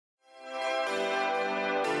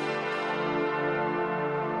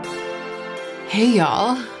Hey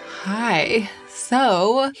y'all, hi.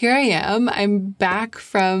 So here I am. I'm back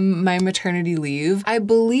from my maternity leave. I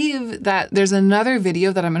believe that there's another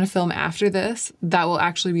video that I'm going to film after this that will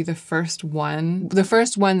actually be the first one. The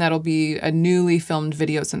first one that'll be a newly filmed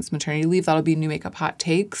video since maternity leave. That'll be new makeup hot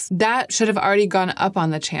takes. That should have already gone up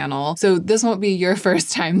on the channel. So this won't be your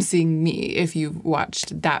first time seeing me if you've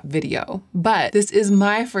watched that video. But this is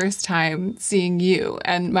my first time seeing you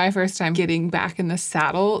and my first time getting back in the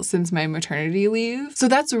saddle since my maternity leave. So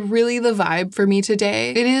that's really the vibe for me today.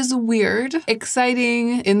 It is weird,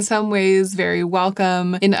 exciting, in some ways very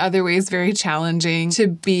welcome, in other ways very challenging to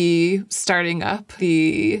be starting up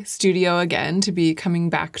the studio again, to be coming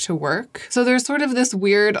back to work. So there's sort of this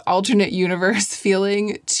weird alternate universe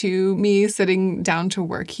feeling to me sitting down to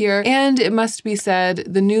work here. And it must be said,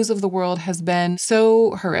 the news of the world has been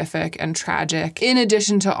so horrific and tragic. In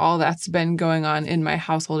addition to all that's been going on in my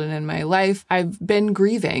household and in my life, I've been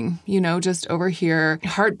grieving, just over here,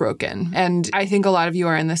 heartbroken. And I think a lot of you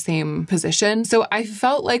are in the same position. So I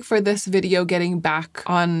felt like for this video, getting back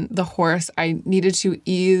on the horse, I needed to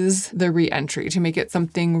ease the re-entry to make it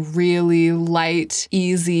something really light,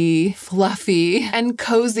 easy, fluffy, and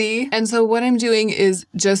cozy. And so what I'm doing is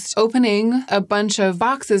just opening a bunch of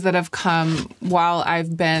boxes that have come while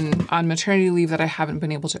I've been on maternity leave that I haven't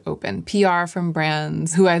been able to open. PR from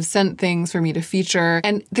brands who have sent things for me to feature.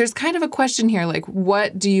 And there's kind of a question here, like,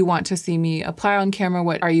 what do you want to see me apply on camera?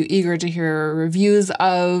 What are you eager to hear reviews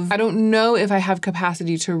of? I don't know if I have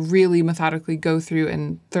capacity to really methodically go through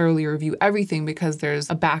and thoroughly review everything because there's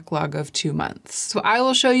a backlog of 2 months. So I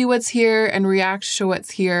will show you what's here and react to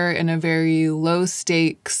what's here in a very low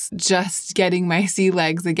stakes, just getting my sea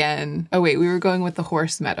legs again. Oh wait, we were going with the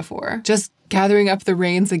horse metaphor. Just gathering up the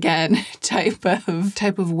reins again type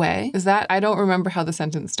of way. Is that? I don't remember how the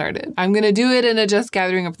sentence started. I'm gonna do it in a just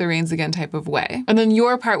gathering up the reins again type of way. And then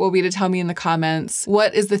your part will be to tell me in the comments,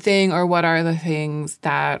 what is the thing or what are the things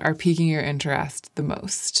that are piquing your interest the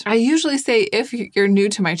most? I usually say, if you're new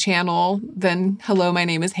to my channel, then hello, my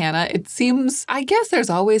name is Hannah. It seems, I guess there's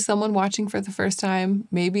always someone watching for the first time.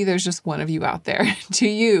 Maybe there's just one of you out there. To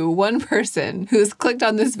you, one person who's clicked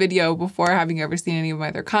on this video before having ever seen any of my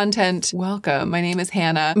other content, welcome. My name is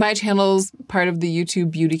Hannah. My channel's part of the YouTube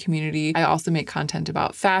beauty community. I also make content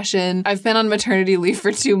about fashion. I've been on maternity leave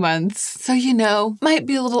for 2 months, so might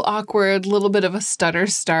be a little awkward, a little bit of a stutter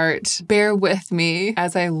start. Bear with me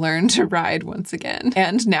as I learn to ride once again.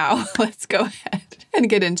 And now let's go ahead and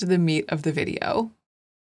get into the meat of the video.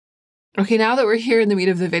 Okay, now that we're here in the meat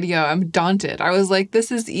of the video, I'm daunted. I was like,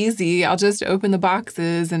 this is easy. I'll just open the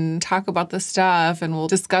boxes and talk about the stuff and we'll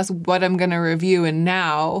discuss what I'm gonna review. And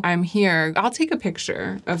now I'm here. I'll take a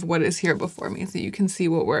picture of what is here before me so you can see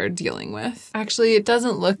what we're dealing with. Actually, it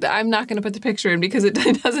doesn't look that, I'm not gonna put the picture in because it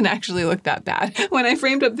doesn't actually look that bad. When I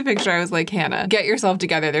framed up the picture, I was like, Hannah, get yourself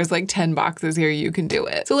together. There's like 10 boxes here, you can do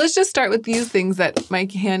it. So let's just start with these things that my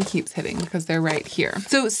hand keeps hitting because they're right here.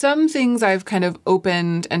 So some things I've kind of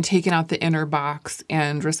opened and taken out the inner box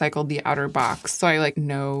and recycled the outer box. So I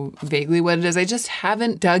know vaguely what it is. I just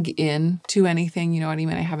haven't dug in to anything, you know what I mean?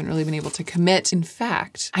 I haven't really been able to commit. In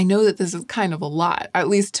fact, I know that this is kind of a lot. At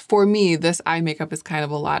least for me, this eye makeup is kind of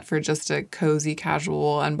a lot for just a cozy,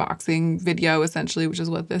 casual unboxing video, essentially, which is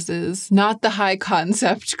what this is. Not the high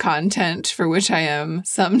concept content for which I am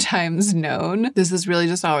sometimes known. This is really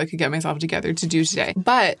just all I could get myself together to do today.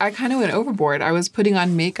 But I kind of went overboard. I was putting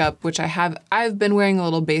on makeup, which I've been wearing a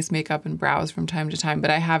little base makeup and brows from time to time, but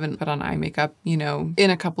I haven't put on eye makeup, in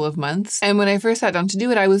a couple of months. And when I first sat down to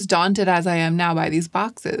do it, I was daunted as I am now by these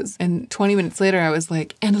boxes. And 20 minutes later, I was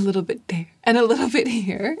like, and a little bit there, and a little bit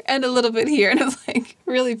here, and a little bit here. And I was like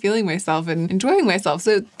really feeling myself and enjoying myself.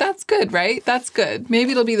 So that's good, right? That's good.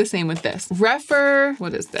 Maybe it'll be the same with this. Rèphr,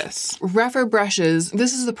 what is this? Rèphr brushes.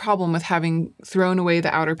 This is the problem with having thrown away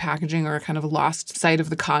the outer packaging or kind of lost sight of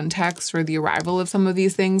the context for the arrival of some of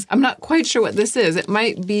these things. I'm not quite sure what this is. It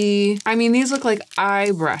might be, these look like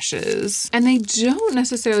eye brushes and they don't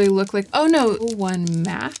necessarily look like, oh no, 1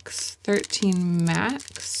 Max, 13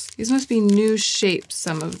 Max. These must be new shapes,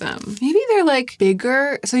 some of them. Maybe they're like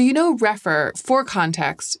bigger. So rèphr, for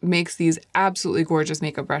context, makes these absolutely gorgeous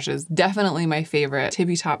makeup brushes. Definitely my favorite,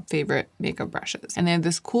 tippy-top favorite makeup brushes. And they have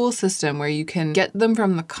this cool system where you can get them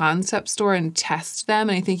from the concept store and test them.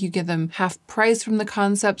 And I think you get them half price from the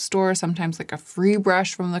concept store, sometimes like a free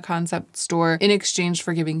brush from the concept store in exchange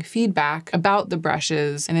for giving feedback about the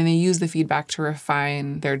brushes. And then they use the feedback to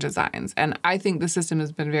refine their designs. And I think the system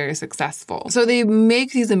has been very successful. So they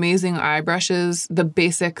make these amazing eye brushes, the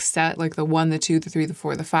basic set, like the 1, the 2, the 3, the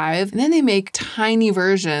 4, the 5. And then they make tiny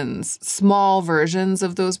versions, small versions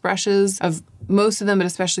of those brushes of most of them, but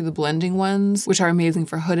especially the blending ones, which are amazing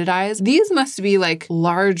for hooded eyes. These must be like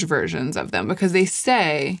large versions of them because they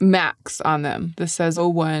say max on them. This says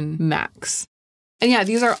 01 max. And yeah,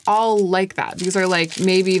 these are all like that. These are like,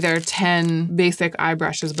 maybe they're 10 basic eye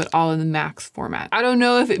brushes, but all in the max format. I don't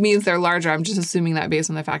know if it means they're larger. I'm just assuming that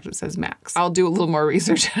based on the fact that it says max. I'll do a little more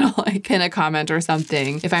research and I'll like pin a comment or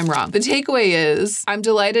something if I'm wrong. The takeaway is I'm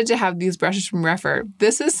delighted to have these brushes from rèphr.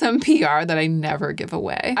 This is some PR that I never give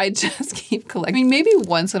away. I just keep collecting. I mean, maybe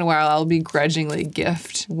once in a while I'll begrudgingly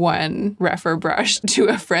gift one rèphr brush to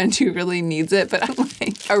a friend who really needs it, but I'm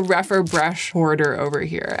like a rèphr brush hoarder over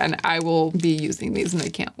here and I will be using these and I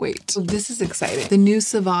can't wait. So this is exciting. The new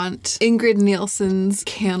Savant, Ingrid Nielsen's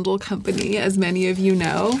candle company, as many of you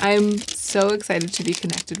know. I'm so excited to be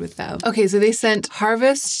connected with them. Okay, so they sent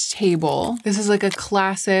Harvest Table. This is like a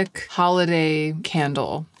classic holiday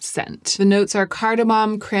candle scent. The notes are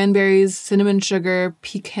cardamom, cranberries, cinnamon sugar,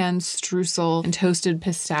 pecan streusel, and toasted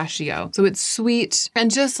pistachio. So it's sweet and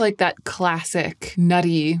just like that classic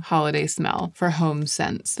nutty holiday smell for home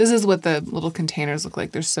scents. This is what the little containers look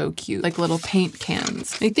like. They're so cute, like little paint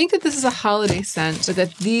cans. I think that this is a holiday scent, but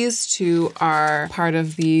that these two are part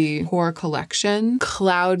of the core collection,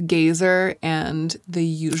 Cloud Gazer and The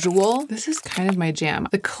Usual. This is kind of my jam.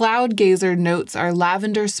 The Cloud Gazer notes are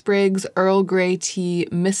lavender sprigs, Earl Grey tea,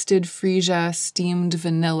 misted freesia, steamed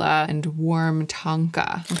vanilla, and warm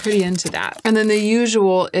tonka. I'm pretty into that. And then The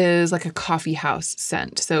Usual is like a coffee house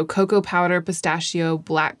scent. So cocoa powder, pistachio,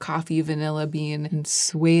 black coffee, vanilla bean, and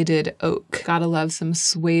suede oak. Gotta love some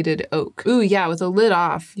suede oak. Ooh, yeah, with the lid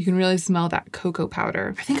off, you can really smell that cocoa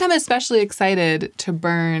powder. I think I'm especially excited to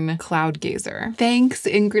burn Cloud Gazer. Thanks,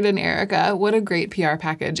 Ingrid and Erica. What a great PR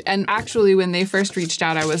package. And actually, when they first reached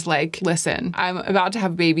out, I was like, listen, I'm about to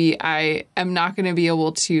have a baby. I am not gonna be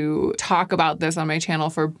able to talk about this on my channel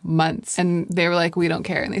for months. And they were like, we don't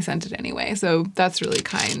care. And they sent it anyway. So that's really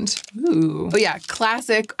kind. Ooh. Oh yeah,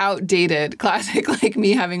 classic, outdated, classic like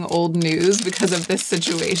me having old news because of this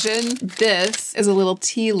situation. This is a little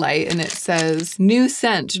tea light and it says new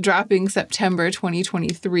scent dropping September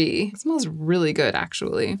 2023. It smells really good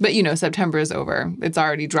actually. But you know, September is over. It's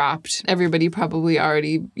already dropped. Everybody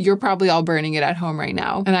you're probably all burning it at home right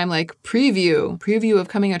now. And I'm like, preview of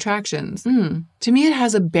coming attractions. To me, it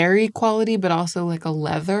has a berry quality, but also like a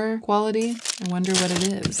leather quality. I wonder what it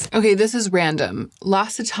is. Okay, this is random.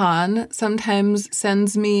 L'Occitane sometimes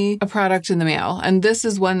sends me a product in the mail, and this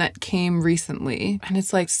is one that came recently, and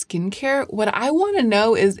it's like skincare. What I want to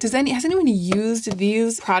know is, has anyone used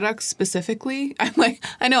these products specifically? I'm like,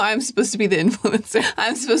 I know I'm supposed to be the influencer.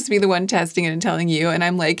 I'm supposed to be the one testing it and telling you, and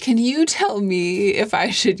I'm like, can you tell me if I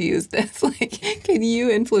should use this? Like, can you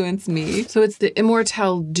influence me? So it's the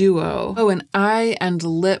Immortelle Duo. Oh, an eye and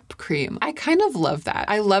lip cream. I kind of love that.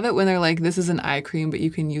 I love it when they're like, this is an eye cream, but you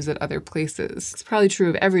can use it other places. It's probably true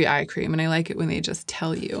of every eye cream, and I like it when they just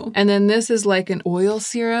tell you. And then this is like an oil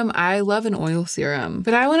serum. I love an oil serum,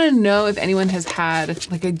 but I want to know if anyone has had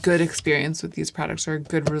like a good experience with these products or a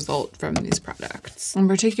good result from these products. I'm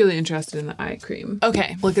particularly interested in the eye cream.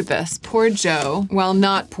 Okay, look at this. Poor Joe. Well,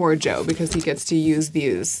 not poor Joe, because he gets to use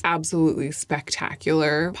these absolutely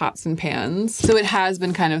spectacular pots and pans. So it has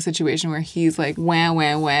been kind of a situation where he's like, wah,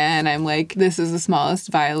 wah, wah, and I'm like, this is the smallest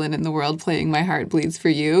violin in the world playing My Heart Bleeds for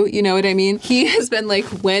You. You know what I mean? He has been like,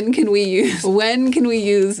 when can we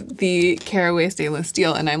use the Caraway stainless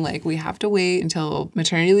steel? And I'm like, we have to wait until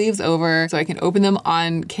maternity leave's over so I can open them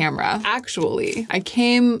on camera. Actually, I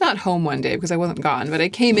came not home one day because I wasn't gone, but I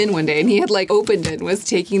came in one day and he had like opened it and was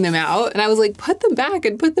taking them out. And I was like, put them back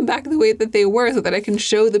the way that they were so that I can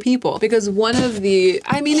show the people. Because one of the,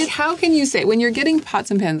 how can you say, when you're getting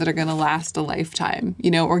pots and pans that are gonna last a lifetime,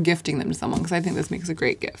 you know, or gifting them to someone, because I think this makes a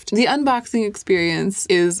great gift. The unboxing experience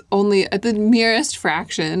is only at the merest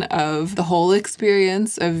fraction of the whole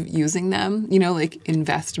experience of using them, you know, like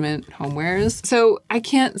investment homewares. So I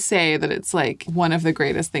can't say that it's like one of the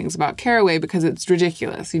greatest things about Caraway because it's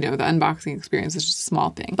ridiculous. You know, the unboxing experience is just a small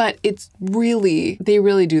thing, but it's really, they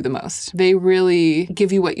really do the most. They really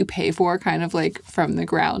give you what you pay for kind of like from the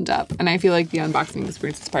ground up. And I feel like the unboxing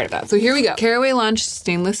experience is part of that. So here we go. Caraway launched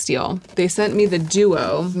stainless steel. They sent me the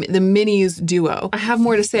Duo, the Minis Duo. I have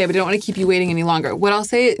more to say, but I don't want to keep you waiting any longer. What I'll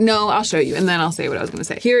say, no, I'll show you, and then I'll say what I was going to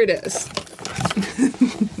say. Here it is.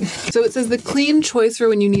 So it says the clean choice for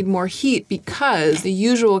when you need more heat because the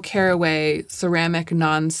usual Caraway ceramic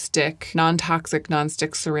non-toxic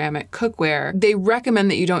non-stick ceramic cookware, they recommend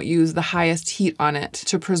that you don't use the highest heat on it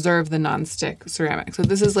to preserve the non-stick ceramic. So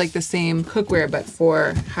this is like the same cookware, but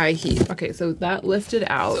for high heat. Okay, so that lifted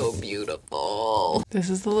out. So beautiful. This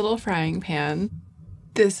is the little frying pan.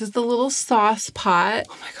 This is the little sauce pot.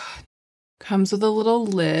 Oh my God. Comes with a little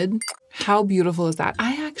lid. How beautiful is that?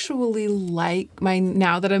 I actually like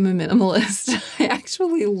now that I'm a minimalist, I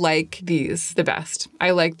actually like these the best.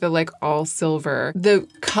 I like the like all silver. The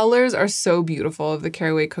colors are so beautiful of the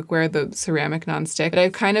Caraway cookware, the ceramic nonstick, but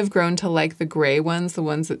I've kind of grown to like the gray ones, the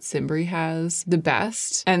ones that Simbri has the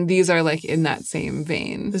best. And these are like in that same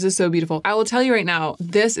vein. This is so beautiful. I will tell you right now,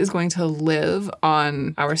 this is going to live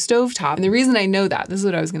on our stovetop. And the reason I know that, this is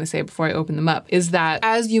what I was going to say before I open them up, is that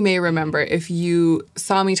as you may remember, if you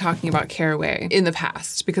saw me talking about Caraway in the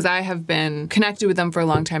past, because I have been connected with them for a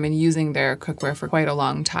long time and using their cookware for quite a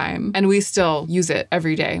long time. And we still use it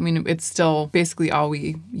every day. I mean, it's still basically all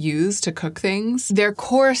we use to cook things. Their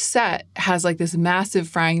core set has like this massive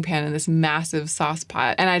frying pan and this massive sauce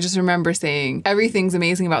pot. And I just remember saying, everything's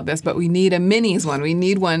amazing about this, but we need a minis one. We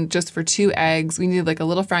need one just for 2 eggs. We need like a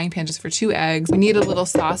little frying pan just for 2 eggs. We need a little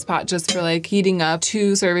sauce pot just for like heating up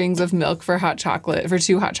 2 servings of milk for hot chocolate, for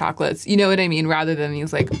 2 hot chocolates. You know what I mean? Rather than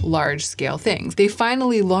these like large scale things. They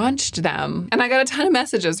finally launched them. And I got a ton of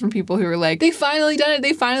messages from people who were like, they finally done it.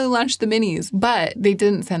 They finally launched the minis, but they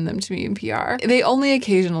didn't send them to me in PR. They only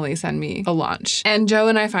occasionally send me a launch. And Joe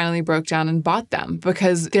and I finally broke down and bought them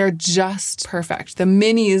because they're just perfect. The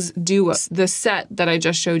minis do the set that I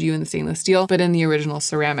just showed you in the stainless steel, but in the original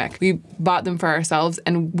ceramic. We bought them for ourselves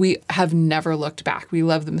and we have never looked back. We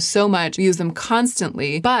love them so much. We use them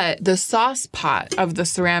constantly, but the sauce pot of the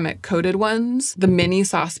ceramic coated ones, the mini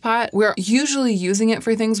sauce pot, we're usually using it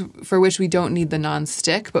for things for which we don't need the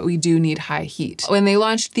non-stick, but we do need high heat. When they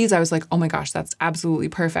launched these, I was like, oh my gosh, that's absolutely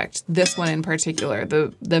perfect. This one in particular,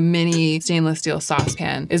 the mini stainless steel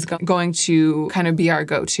saucepan is going to kind of be our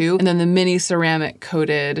go-to. And then the mini ceramic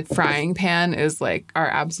coated frying pan is like our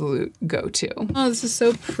absolute go-to. Oh, this is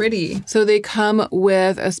so pretty. So they come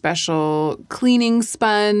with a special cleaning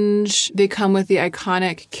sponge. They come with the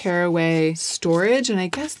iconic Caraway storage. And I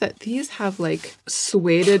guess that these have like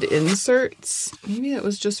suede inserts. Maybe that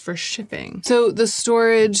was just for shipping. So the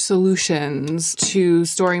storage solutions to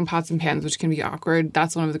storing pots and pans, which can be awkward,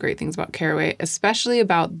 that's one of the great things about Caraway, especially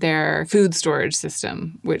about their food storage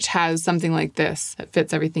system, which has something like this that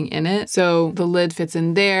fits everything in it. So the lid fits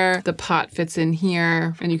in there, the pot fits in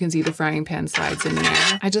here, and you can see the frying pan slides in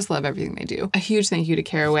there. I just love everything they do. A huge thank you to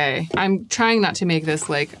Caraway. I'm trying not to make this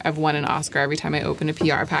like I've won an Oscar every time I open a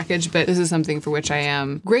PR package, but this is something for which I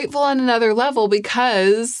am grateful on another level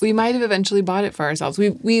because we might have eventually bought it for ourselves.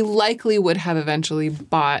 We likely would have eventually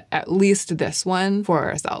bought at least this one for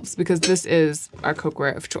ourselves because this is our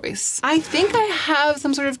cookware of choice. I think I have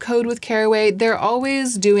some sort of code with Caraway. They're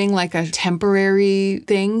always doing like a temporary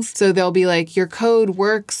things. So they'll be like, your code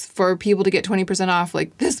works for people to get 20% off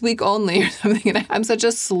like this week only or something. And I'm such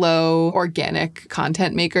a slow, organic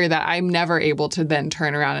content maker that I'm never able to then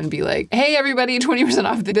turn around and be like, hey, everybody, 20%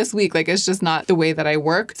 off this week. Like, it's just not the way that I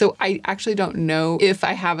work. So I actually don't know if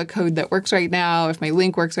I have a code that works right now, if my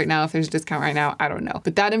link works right now, if there's a discount right now, I don't know.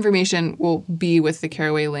 But that information will be with the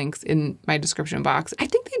Caraway links in my description box. I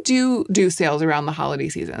think they do sales around the holiday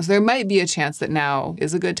season. So there might be a chance that now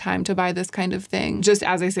is a good time to buy this kind of thing. Just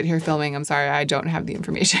as I sit here filming, I'm sorry, I don't have the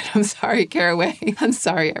information. I'm sorry, Caraway. I'm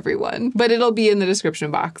sorry, everyone. But it'll be in the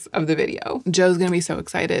description box of the video. Joe's gonna be so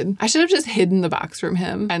excited. I should have just hidden the box from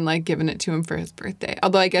him and like given it to him for his birthday.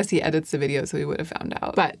 Although I guess he edits the video, so he would have found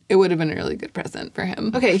out. But it would have been a really good present for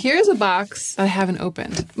him. Okay, here's a box that I haven't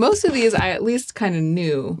opened. Most of these I at least kind of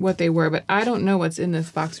knew what they were, but I don't know what's in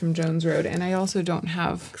this box from Jones Road, and I also don't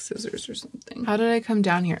have scissors or something. How did I come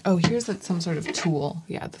down here? Oh, here's like some sort of tool.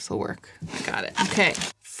 Yeah, this will work. I got it. Okay.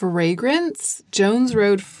 Fragrance? Jones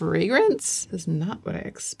Road fragrance? This is not what I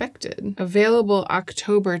expected. Available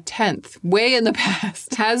October 10th. Way in the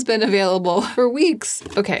past. Has been available for weeks.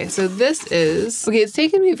 Okay, so this is... Okay, it's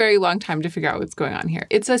taken me a very long time to figure out what's going on here.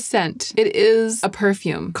 It's a scent. It is a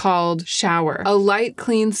perfume called Shower. A light,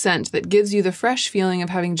 clean scent that gives you the fresh feeling of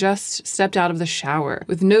having just stepped out of the shower.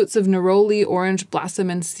 With notes of neroli, orange blossom,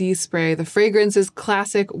 and sea spray, the fragrance is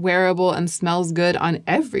classic, wearable, and smells good on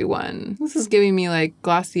everyone. This is giving me like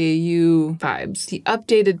glossy CAU vibes. The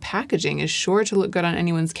updated packaging is sure to look good on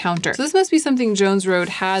anyone's counter. So this must be something Jones Road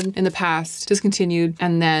had in the past, discontinued,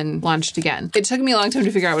 and then launched again. It took me a long time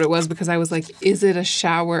to figure out what it was because I was like, is it a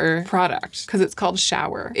shower product? Because it's called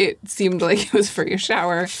Shower. It seemed like it was for your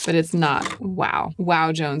shower, but it's not. Wow.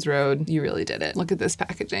 Wow, Jones Road. You really did it. Look at this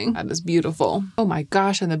packaging. That is beautiful. Oh my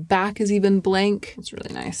gosh, and the back is even blank. It's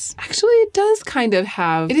really nice. Actually, it does kind of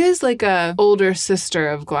have, it is like a older sister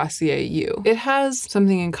of Glossier U. It has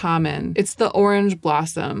something in common. It's the orange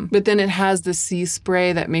blossom, but then it has the sea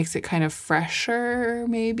spray that makes it kind of fresher,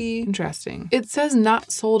 maybe. Interesting. It says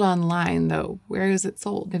not sold online though. Where is it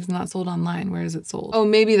sold? If it's not sold online, where is it sold? Oh,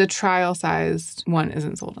 maybe the trial sized one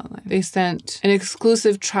isn't sold online. They sent an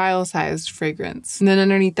exclusive trial sized fragrance. And then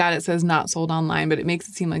underneath that it says not sold online, but it makes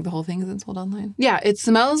it seem like the whole thing isn't sold online. Yeah, it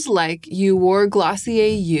smells like you wore Glossier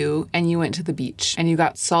You and you went to the beach and you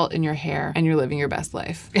got salt in your hair and you're living your best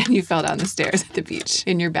life and you fell down the stairs at the beach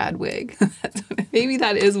in your bad wig. Maybe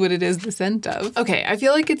that is what it is the scent of. Okay, I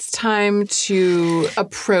feel like it's time to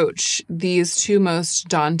approach these two most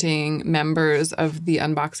daunting members of the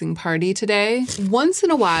unboxing party today. Once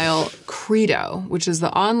in a while, Credo, which is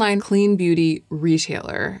the online clean beauty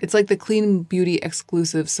retailer, it's like the clean beauty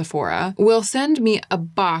exclusive Sephora, will send me a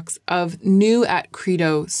box of new at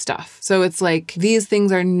Credo stuff. So it's like, these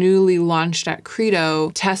things are newly launched at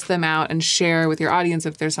Credo, test them out and share with your audience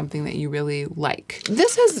if there's something that you really like.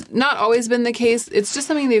 This has not always been the case. It's just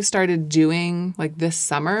something they've started doing like this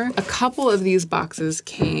summer. A couple of these boxes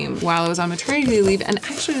came while I was on maternity leave, and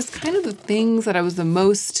actually it's kind of the things that I was the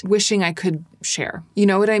most wishing I could share. You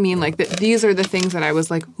know what I mean? Like these are the things that I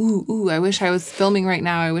was like, ooh, I wish I was filming right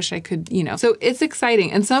now. I wish I could, you know. So it's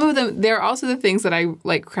exciting. And some of them, they're also the things that I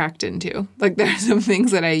like cracked into. Like there's some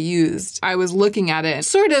things that I used. I was looking at it,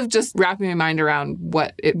 sort of just wrapping my mind around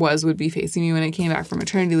what it would be facing me when I came back from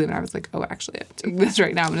maternity leave. And I was like, oh, actually, I have to do this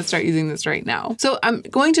right now. I'm going to start using this right now. So I'm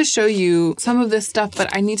going to show you some of this stuff,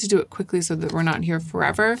 but I need to do it quickly so that we're not here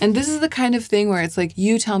forever. And this is the kind of thing where it's like,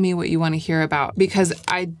 you tell me what you want to hear about, because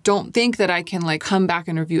I don't think that I can like come back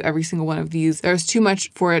and review every single one of these. There's too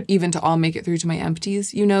much for it even to all make it through to my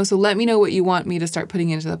empties, you know? So let me know what you want me to start putting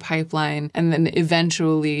into the pipeline, and then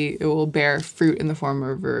eventually it will bear fruit in the form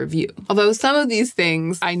of a review. Although some of these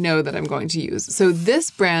things I know that I'm going to use. So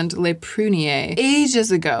this brand, Le Prunier,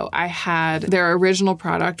 ages ago, I had their original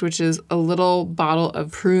product, which is a little bottle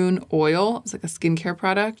of prune oil. It's like a skincare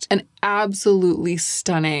product, and absolutely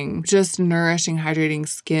stunning, just nourishing, hydrating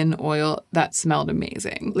skin oil that smelled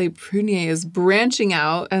amazing. Le Prunier is branching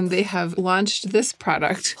out, and they have launched this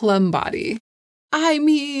product, Plumbody. I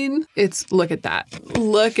mean, look at that.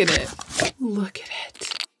 Look at it. Look at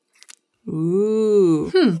it.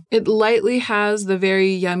 Ooh. It lightly has the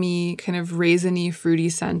very yummy kind of raisiny, fruity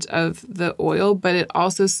scent of the oil, but it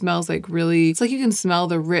also smells like really, it's like you can smell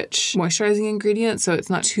the rich moisturizing ingredient, so it's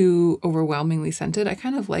not too overwhelmingly scented. I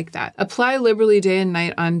kind of like that. Apply liberally day and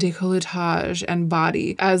night on décolletage and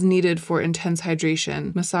body as needed for intense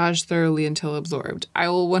hydration. Massage thoroughly until absorbed. I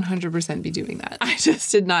will 100% be doing that. I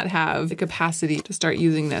just did not have the capacity to start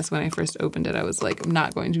using this when I first opened it. I was like, I'm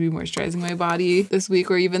not going to be moisturizing my body this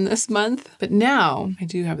week or even this month. But now I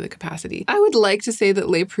do have the capacity. I would like to say that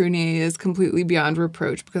Le Prunier is completely beyond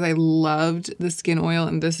reproach because I loved the skin oil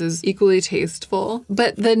and this is equally tasteful.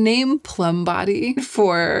 But the name Plumbody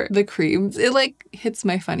for the creams, it like hits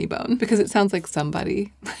my funny bone because it sounds like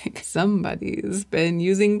somebody. Like somebody's been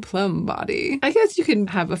using Plumbody. I guess you can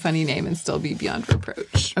have a funny name and still be beyond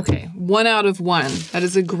reproach. Okay, 1 out of 1. That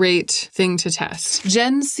is a great thing to test.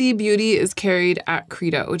 Gen C Beauty is carried at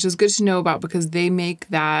Credo, which is good to know about because they make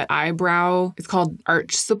that eyebrow, it's called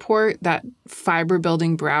Arch Support, that fiber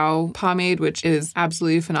building brow pomade, which is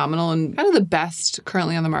absolutely phenomenal and kind of the best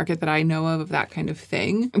currently on the market that I know of that kind of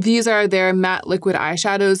thing. These are their matte liquid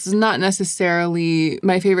eyeshadows. This is not necessarily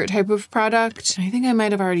my favorite type of product. I think I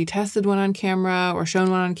might have already tested one on camera or shown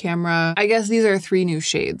one on camera. I guess these are 3 new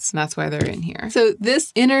shades and that's why they're in here. So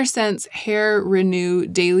this Innersense Hair Renew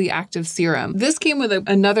Daily Active Serum. This came with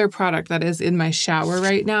another product that is in my shower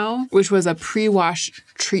right now, which was a pre-wash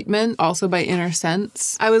treatment, also by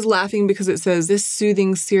Innersense. I was laughing because it says, this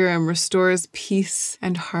soothing serum restores peace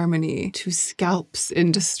and harmony to scalps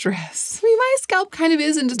in distress. I mean, my scalp kind of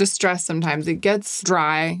is in distress sometimes. It gets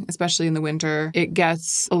dry, especially in the winter. It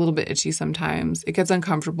gets a little bit itchy sometimes. It gets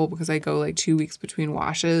uncomfortable because I go like 2 weeks between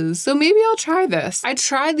washes. So maybe I'll try this. I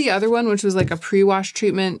tried the other one, which was like a pre-wash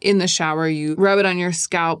treatment in the shower. You rub it on your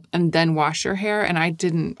scalp and then wash your hair. And I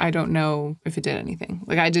don't know if it did anything.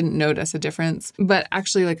 Like I didn't notice a difference, but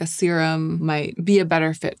actually like a serum might be a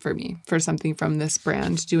better fit for me for something from this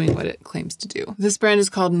brand doing what it claims to do. This brand is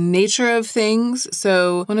called Natureofthings.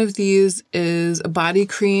 So one of these is a body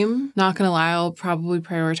cream. Not gonna lie, I'll probably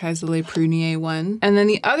prioritize the Le Prunier one. And then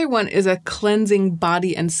the other one is a cleansing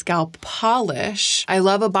body and scalp polish. I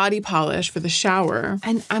love a body polish for the shower.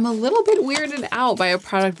 And I'm a little bit weirded out by a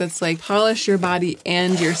product that's like, polish your body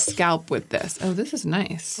and your scalp with this. Oh, this is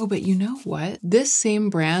nice. Oh, but you know what? This same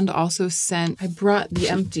brand also sent, I brought the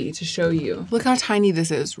empty to show you. Look how tiny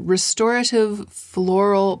this is. Restorative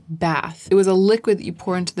Floral Bath. It was a liquid that you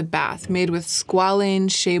pour into the bath made with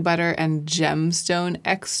squalane, shea butter, and gel. gemstone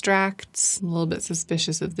extracts. I'm a little bit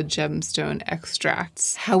suspicious of the gemstone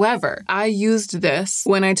extracts. However, I used this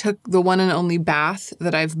when I took the one and only bath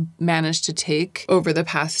that I've managed to take over the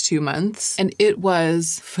past 2 months, and it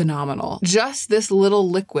was phenomenal. Just this little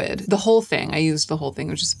liquid, the whole thing, I used the whole thing,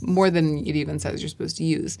 which is more than it even says you're supposed to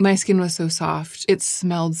use. My skin was so soft. It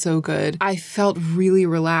smelled so good. I felt really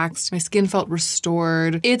relaxed. My skin felt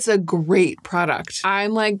restored. It's a great product.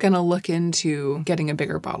 I'm like gonna look into getting a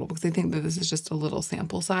bigger bottle because I think that this is just a little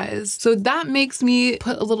sample size. So that makes me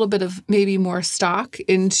put a little bit of maybe more stock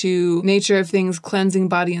into Nature of Things Cleansing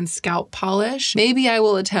Body and Scalp Polish. Maybe I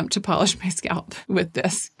will attempt to polish my scalp with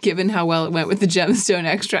this, given how well it went with the gemstone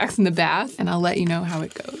extracts in the bath, and I'll let you know how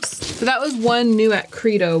it goes. So that was one new at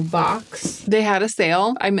Credo box. They had a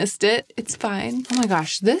sale. I missed it. It's fine. Oh my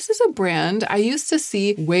gosh, this is a brand I used to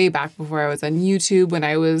see way back before I was on YouTube when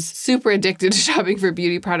I was super addicted to shopping for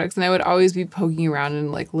beauty products, and I would always be poking around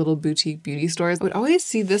in like little boutique beauty stores. I would always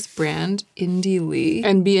see this brand, Indie Lee,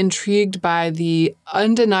 and be intrigued by the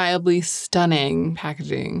undeniably stunning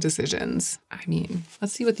packaging decisions. I mean,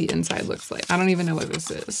 let's see what the inside looks like. I don't even know what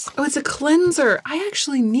this is. Oh, it's a cleanser. I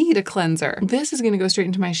actually need a cleanser. This is gonna go straight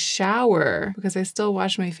into my shower because I still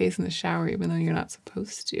wash my face in the shower even though you're not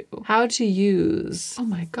supposed to. How to use. Oh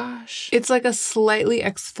my gosh. It's like a slightly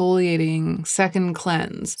exfoliating second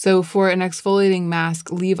cleanse. So for an exfoliating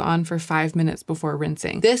mask, leave on for 5 minutes before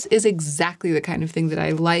rinsing. This is exactly the kind of thing that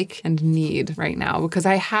I like and need right now because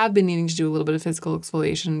I have been needing to do a little bit of physical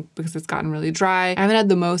exfoliation because it's gotten really dry. I haven't had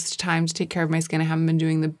the most time to take care of my skin. I haven't been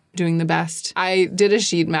doing the best. I did a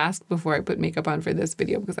sheet mask before I put makeup on for this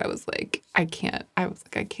video because I was like, I can't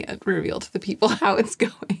reveal to the people how it's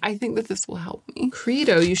going. I think that this will help me.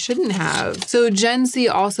 Credo, you shouldn't have. So Gen Z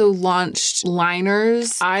also launched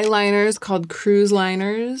liners, eyeliners called cruise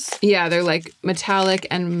liners. Yeah, they're like metallic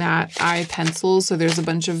and matte eye pencils. So there's a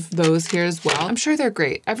bunch of those here as well. I'm sure they're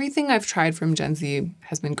great. Everything I've tried from Gen Z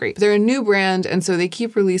has been great. They're a new brand, and so they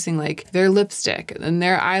keep releasing like their lipstick and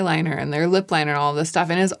their eyeliner and their lip liner and all this stuff.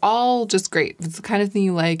 And it's all just great. It's the kind of thing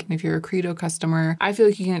you like. And if you're a Credo customer, I feel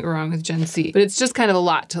like you can't go wrong with Gen Z, but it's just kind of a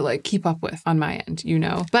lot to like keep up with on my end, you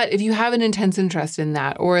know? But if you have an intense interest in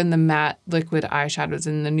that or in the matte liquid eyeshadows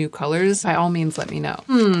in the new colors, by all means, let me know.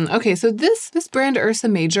 Okay, so this brand Ursa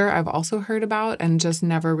Major, I've also heard about and just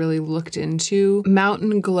never really looked into.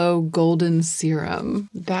 Mountain Glow Golden Serum.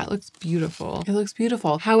 That looks beautiful. It looks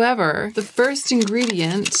beautiful. However, the first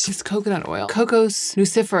ingredient is coconut oil. Cocos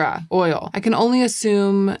nucifera oil. I can only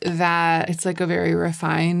assume that it's like a very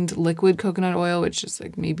refined liquid coconut oil, which is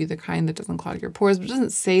like maybe the kind that doesn't clog your pores, but it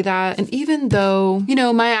doesn't say that. And even though, you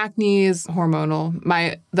know, my acne is hormonal,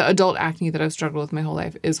 the adult acne that I've struggled with my whole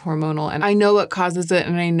life is hormonal, and I know what causes it,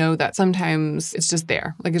 and I know that sometimes it's just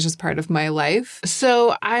there, like it's just part of my life.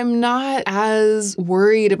 So I'm not as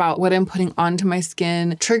worried about what I'm putting onto my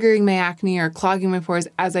skin triggering my acne or clogging my pores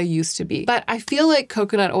as I used to be. But I feel like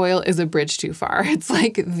coconut oil is a bridge too far. It's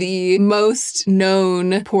like the most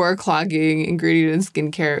known pore clogging ingredient in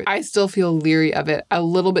skincare. I still feel leery of it, a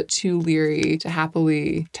little bit too leery to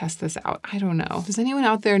happily test this out. I don't know. Does anyone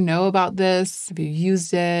out there know about this? Have you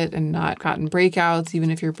used it and not gotten breakouts,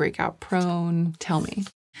 even if you're breakout prone? Tell me.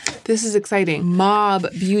 This is exciting. Mob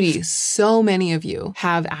Beauty. So many of you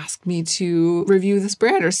have asked me to review this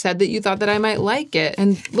brand or said that you thought that I might like it.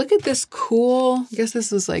 And look at this cool, I guess this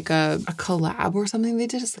was like a collab or something they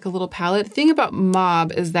did. It's like a little palette. The thing about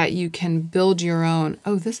Mob is that you can build your own.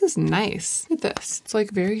 Oh, this is nice. Look at this. It's like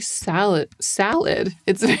very salad.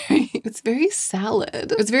 It's very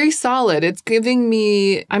salad. It's very solid. It's giving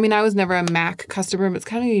me, I mean, I was never a MAC customer, but it's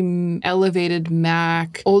kind of elevated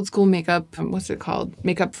MAC, old school makeup. What's it called?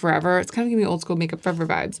 Makeup Forever. It's kind of giving me old school Makeup Forever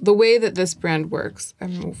vibes. The way that this brand works,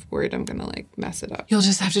 I'm worried I'm gonna like mess it up. You'll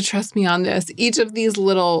just have to trust me on this. Each of these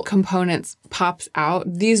little components pops out.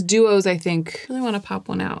 These duos, I think, really want to pop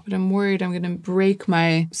one out, but I'm worried I'm gonna break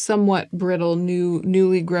my somewhat brittle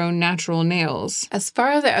newly grown natural nails. As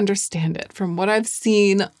far as I understand it, from what I've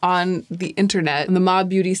seen on the internet, on the Mob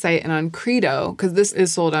Beauty site and on Credo, because this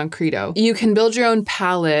is sold on Credo, you can build your own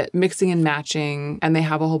palette, mixing and matching, and they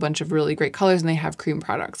have a whole bunch of really great colors and they have cream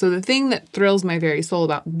products. So the thing that thrills my very soul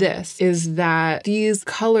about this is that these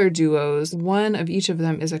color duos, one of each of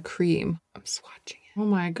them is a cream. I'm swatching it. Oh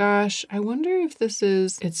my gosh. I wonder if this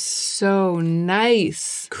is, it's so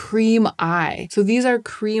nice. Cream eye. So these are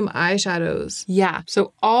cream eyeshadows. Yeah.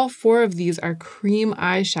 So all 4 of these are cream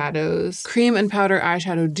eyeshadows. Cream and powder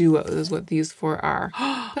eyeshadow duos is what these 4 are.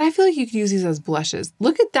 But I feel like you could use these as blushes.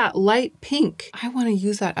 Look at that light pink. I want to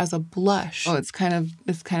use that as a blush. Oh, it's kind of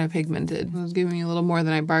pigmented. It was giving me a little more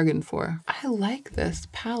than I bargained for. I like this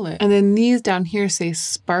palette. And then these down here say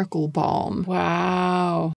Sparkle Balm.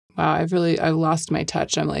 Wow. Wow, I've lost my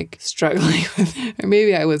touch. I'm like struggling with it. Or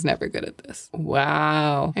maybe I was never good at this.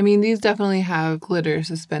 Wow. I mean, these definitely have glitter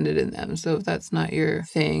suspended in them. So if that's not your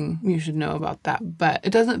thing, you should know about that. But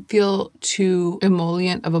it doesn't feel too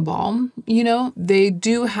emollient of a balm, you know? They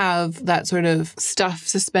do have that sort of stuff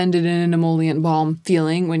suspended in an emollient balm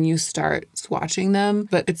feeling when you start swatching them,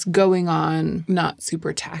 but it's going on not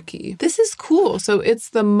super tacky. This is cool. So it's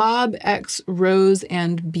the Mob X Rose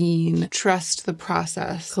and Bean Trust the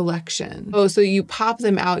Process collection. Oh, so you pop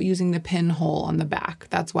them out using the pinhole on the back.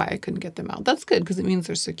 That's why I couldn't get them out. That's good because it means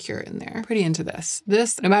they're secure in there. Pretty into this.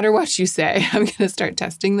 This, no matter what you say, I'm going to start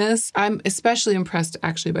testing this. I'm especially impressed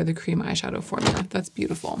actually by the cream eyeshadow formula. That's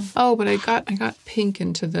beautiful. Oh, but I got pink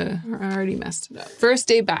into the, I already messed it up. First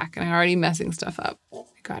day back and I'm already messing stuff up. I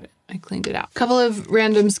got it. I cleaned it out. Couple of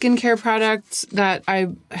random skincare products that I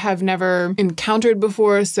have never encountered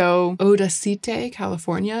before. So Odacite,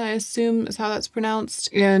 California, I assume is how that's pronounced.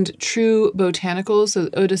 And True Botanicals. So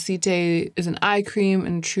Odacite is an eye cream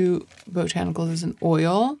and True Botanicals is an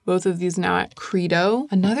oil. Both of these now at Credo.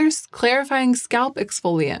 Another clarifying scalp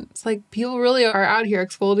exfoliant. It's like people really are out here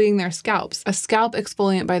exfoliating their scalps. A scalp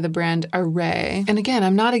exfoliant by the brand Arey. And again,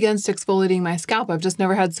 I'm not against exfoliating my scalp. I've just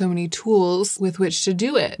never had so many tools with which to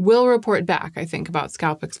do it. Will report back, I think, about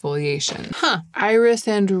scalp exfoliation. Iris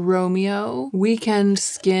and Romeo, Weekend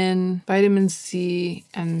Skin, Vitamin C,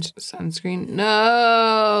 and sunscreen.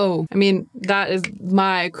 No! I mean, that is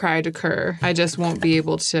my cry to cur. I just won't be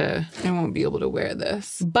able to, wear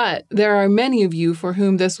this. But there are many of you for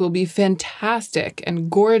whom this will be fantastic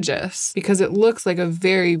and gorgeous because it looks like a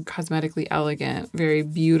very cosmetically elegant, very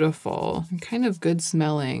beautiful, and kind of good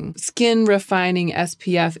smelling skin refining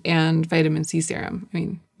SPF and vitamin C serum. I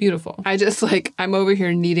mean, beautiful. I'm over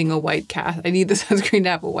here needing a white cast. I need the sunscreen to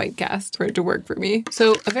have a white cast for it to work for me.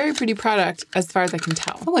 So a very pretty product as far as I can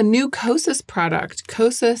tell. Oh, a new KOSAS product.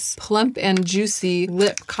 KOSAS Plump and Juicy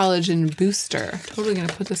Lip Collagen Booster. Totally gonna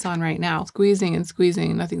put this on right now. Squeezing and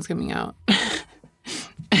squeezing, nothing's coming out. All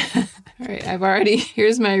right,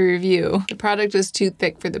 here's my review. The product is too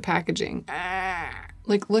thick for the packaging.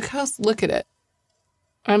 Look at it.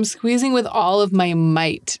 I'm squeezing with all of my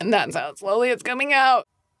might, and that's how slowly it's coming out.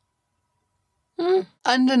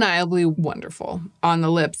 Undeniably wonderful on the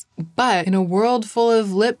lips, but in a world full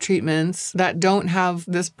of lip treatments that don't have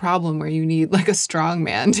this problem where you need like a strong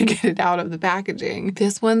man to get it out of the packaging,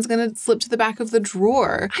 this one's gonna slip to the back of the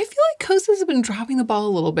drawer. I feel like KOSAS have been dropping the ball a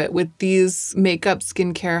little bit with these makeup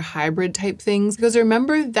skincare hybrid type things, because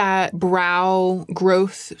remember that brow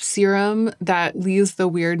growth serum that leaves the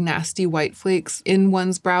weird nasty white flakes in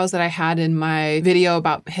one's brows that I had in my video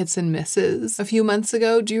about hits and misses a few months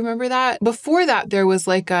ago? Do you remember that? Before that, there was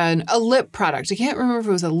like a lip product. I can't remember if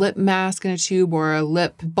it was a lip mask in a tube or a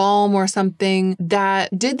lip balm or something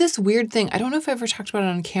that did this weird thing. I don't know if I ever talked about it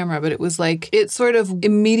on camera, but it was like, it sort of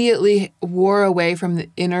immediately wore away from the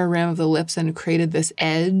inner rim of the lips and created this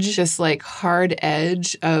edge, this like hard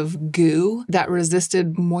edge of goo that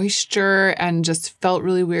resisted moisture and just felt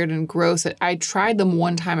really weird and gross. I tried them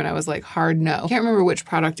one time and I was like, hard no. I can't remember which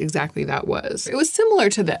product exactly that was. It was similar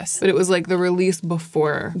to this, but it was like the release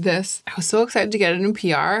before this. I was so excited to get it in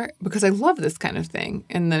PR because I love this kind of thing.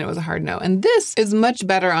 And then it was a hard no. And this is much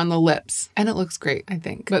better on the lips and it looks great, I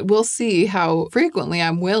think. But we'll see how frequently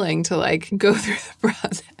I'm willing to like go through the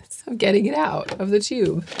process of getting it out of the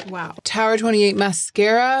tube. Wow. Tower 28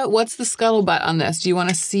 mascara. What's the scuttlebutt on this? Do you want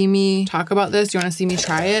to see me talk about this? Do you want to see me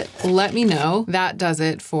try it? Let me know. That does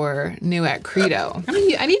it for new at Credo.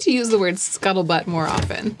 I need to use the word scuttlebutt more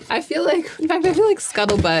often. I feel like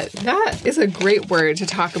scuttlebutt, that is a great word to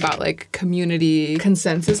talk about like community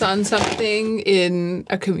consensus on something in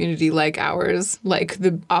a community like ours, like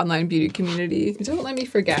the online beauty community. Don't let me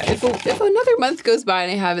forget. If another month goes by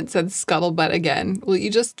and I haven't said scuttlebutt again, will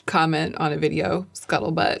you just comment on a video,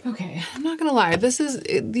 scuttlebutt? Okay, I'm not gonna lie. This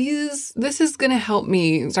is gonna help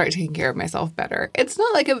me start taking care of myself better. It's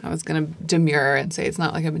not like I was gonna demur and say it's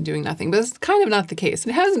not like I've been doing nothing, but it's kind of not the case.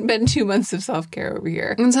 It hasn't been 2 months of self-care over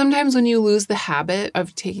here. And sometimes when you lose the habit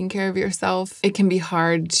of taking care of yourself, it can be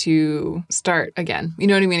hard to start again. You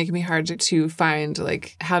know what I mean? It can be hard to find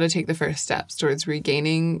like how to take the first steps towards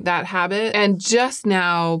regaining that habit. And just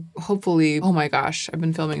now, hopefully, oh my gosh, I've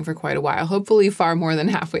been filming for quite a while, hopefully far more than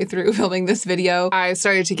halfway through filming this video, I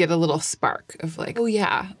started to get a little spark of like, oh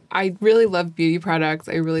yeah, I really love beauty products.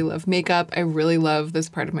 I really love makeup. I really love this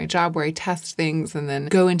part of my job where I test things and then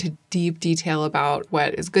go into deep detail about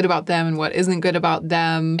what is good about them and what isn't good about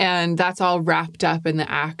them. And that's all wrapped up in the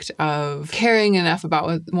act of caring enough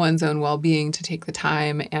about one's own well-being to take the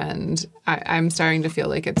time. And I'm starting to feel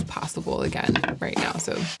like it's possible again right now.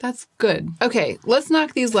 So that's good. Okay, let's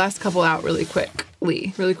knock these last couple out really quick.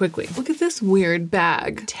 really quickly. Look at this weird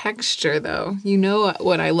bag. Texture though. You know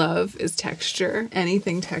what I love is texture.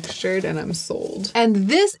 Anything textured and I'm sold. And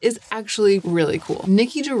this is actually really cool.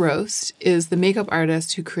 Nikki DeRoast is the makeup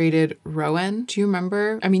artist who created Rowan. Do you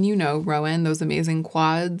remember? I mean, you know Rowan, those amazing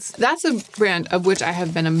quads. That's a brand of which I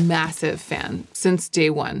have been a massive fan since day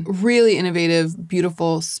one. Really innovative,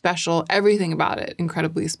 beautiful, special, everything about it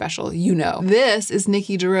incredibly special, you know. This is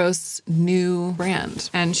Nikki DeRoast's new brand,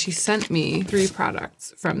 and she sent me 3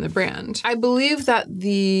 products from the brand. I believe that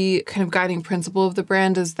the kind of guiding principle of the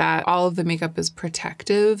brand is that all of the makeup is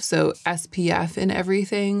protective, so SPF in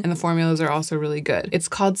everything, and the formulas are also really good. It's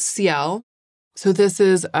called Ciel. So this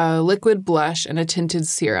is a liquid blush and a tinted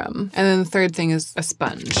serum. And then the third thing is a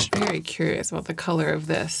sponge. Very curious about the color of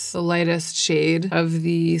this. The lightest shade of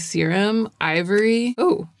the serum, Ivory.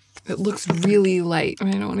 Oh, it looks really light.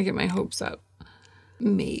 I don't want to get my hopes up.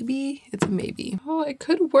 Maybe. It's a maybe. Oh, it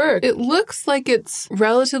could work. It looks like it's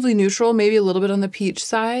relatively neutral, maybe a little bit on the peach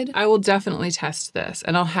side. I will definitely test this,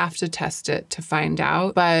 and I'll have to test it to find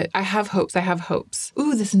out, but I have hopes. I have hopes.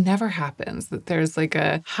 Ooh, this never happens, that there's like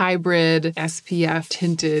a hybrid SPF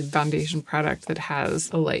tinted foundation product that has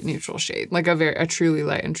a light neutral shade, like a truly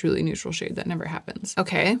light and truly neutral shade. That never happens.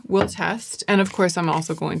 Okay, we'll test. And of course, I'm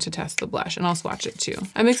also going to test the blush, and I'll swatch it too.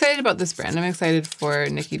 I'm excited about this brand. I'm excited for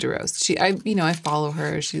Nikki DeRoast. I follow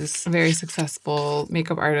her. She's a very successful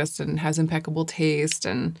makeup artist and has impeccable taste,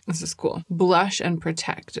 and this is cool. Blush and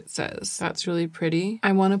Protect, it says. That's really pretty.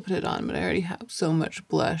 I want to put it on, but I already have so much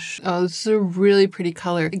blush. Oh, this is a really pretty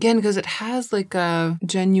color. Again, because it has like a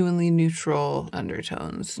genuinely neutral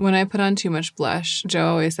undertones. When I put on too much blush,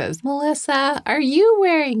 Joe always says, "Melissa, are you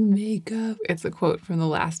wearing makeup?" It's a quote from the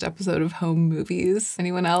last episode of Home Movies.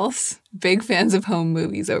 Anyone else? Big fans of home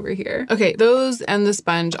movies over here. Okay, those and the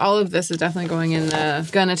sponge, all of this is definitely going in the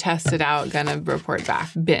gonna test it out, gonna report back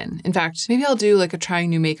bin. In fact, maybe I'll do like a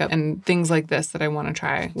trying new makeup and things like this that I want to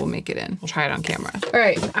try. We'll make it in. We'll try it on camera. All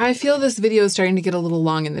right, I feel this video is starting to get a little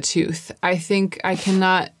long in the tooth. I think I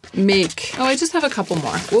cannot make, oh, I just have a couple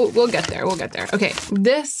more. We'll get there, we'll get there. Okay,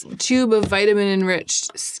 this tube of vitamin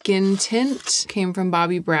enriched skin tint came from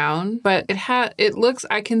Bobbi Brown, but it looks,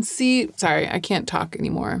 I can see, sorry, I can't talk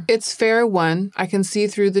anymore. It's Fair One. I can see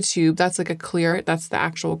through the tube. That's like a clear, that's the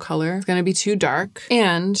actual color. It's gonna be too dark.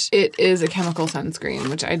 And it is a chemical sunscreen,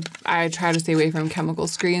 which I try to stay away from chemical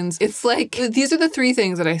screens. It's like, these are the 3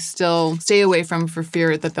 things that I still stay away from for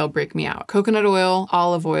fear that they'll break me out. Coconut oil,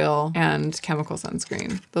 olive oil, and chemical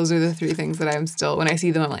sunscreen. Those are the 3 things that I'm still, when I see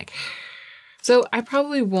them, I'm like, so I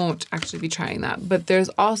probably won't actually be trying that, but there's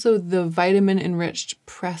also the vitamin enriched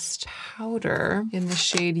pressed powder in the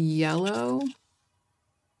shade Yellow.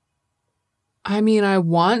 I mean, I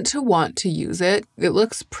want to use it. It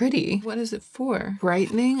looks pretty. What is it for?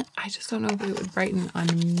 Brightening? I just don't know if it would brighten on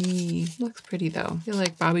me. It looks pretty though. I feel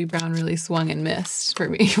like Bobbi Brown really swung and missed for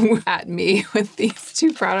me at me with these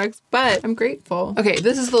 2 products, but I'm grateful. Okay,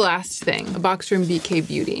 this is the last thing. A box from BK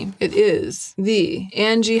Beauty. It is the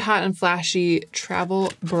Angie Hot and Flashy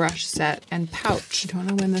Travel Brush Set and Pouch. I don't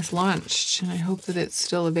know when this launched, and I hope that it's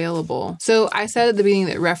still available. So I said at the beginning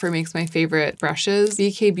that rèphr makes my favorite brushes.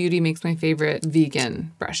 BK Beauty makes my favorite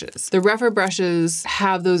vegan brushes. The rèphr brushes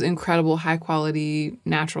have those incredible high quality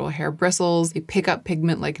natural hair bristles. They pick up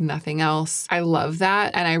pigment like nothing else. I love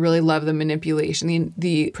that, and I really love the manipulation,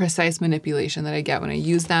 the precise manipulation that I get when I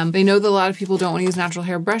use them. I know that a lot of people don't want to use natural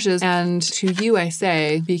hair brushes, and to you I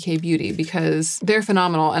say BK Beauty because they're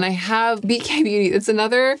phenomenal. And I have BK Beauty. It's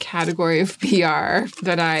another category of PR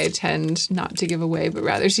that I tend not to give away, but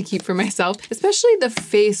rather to keep for myself, especially the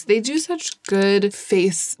face. They do such good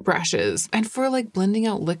face brushes. And for like blending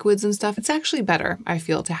out liquids and stuff, it's actually better, I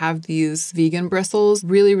feel, to have these vegan bristles.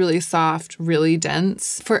 Really, really soft, really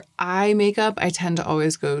dense. For eye makeup, I tend to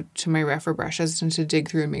always go to my rèphr brushes and to dig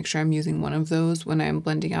through and make sure I'm using one of those when I'm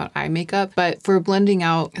blending out eye makeup. But for blending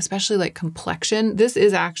out, especially like complexion, this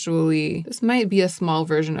might be a small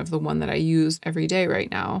version of the one that I use every day right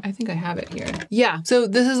now. I think I have it here. Yeah, so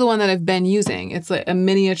this is the one that I've been using. It's like a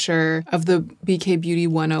miniature of the BK Beauty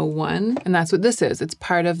 101, and that's what this is. It's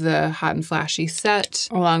part of the Hot and Flashy set,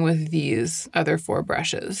 along with these other 4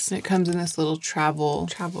 brushes. It comes in this little travel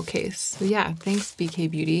case. So yeah, thanks BK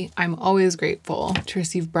Beauty. I'm always grateful to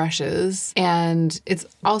receive brushes, and it's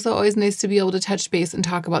also always nice to be able to touch base and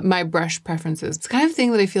talk about my brush preferences. It's the kind of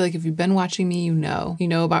thing that I feel like if you've been watching me, you know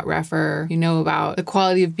about rèphr, you know about the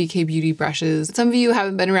quality of BK Beauty brushes. Some of you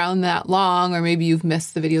haven't been around that long, or maybe you've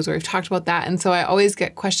missed the videos where I've talked about that, and so I always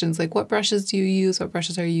get questions like, what brushes do you use? What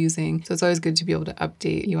brushes are you using? So it's always good to be able to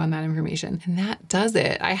update you on that information. motivation. And that does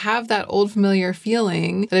it. I have that old familiar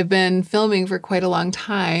feeling that I've been filming for quite a long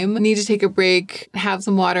time. I need to take a break, have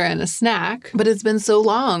some water and a snack, but it's been so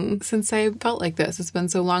long since I felt like this. It's been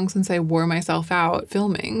so long since I wore myself out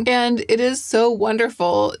filming. And it is so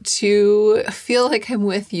wonderful to feel like I'm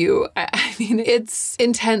with you. I mean, it's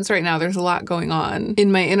intense right now. There's a lot going on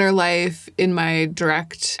in my inner life, in my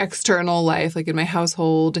direct external life, like in my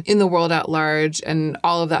household, in the world at large, and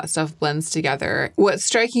all of that stuff blends together. What's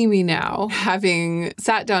striking me now, having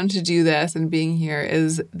sat down to do this and being here,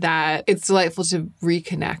 is that it's delightful to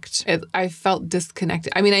reconnect. I felt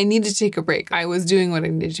disconnected. I mean, I needed to take a break. I was doing what I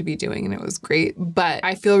needed to be doing and it was great, but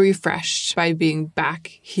I feel refreshed by being back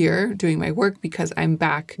here doing my work because I'm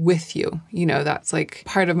back with you. You know, that's like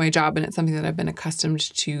part of my job and it's something that I've been accustomed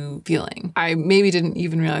to feeling. I maybe didn't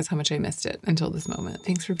even realize how much I missed it until this moment.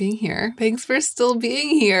 Thanks for being here. Thanks for still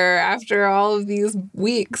being here after all of these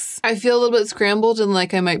weeks. I feel a little bit scrambled and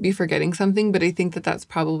like I might be forgetting something, but I think that that's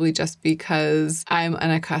probably just because I'm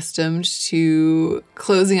unaccustomed to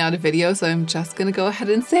closing out a video. So I'm just going to go ahead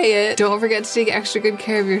and say it. Don't forget to take extra good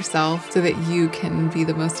care of yourself so that you can be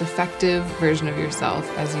the most effective version of yourself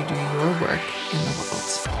as you do your work in the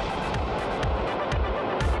world.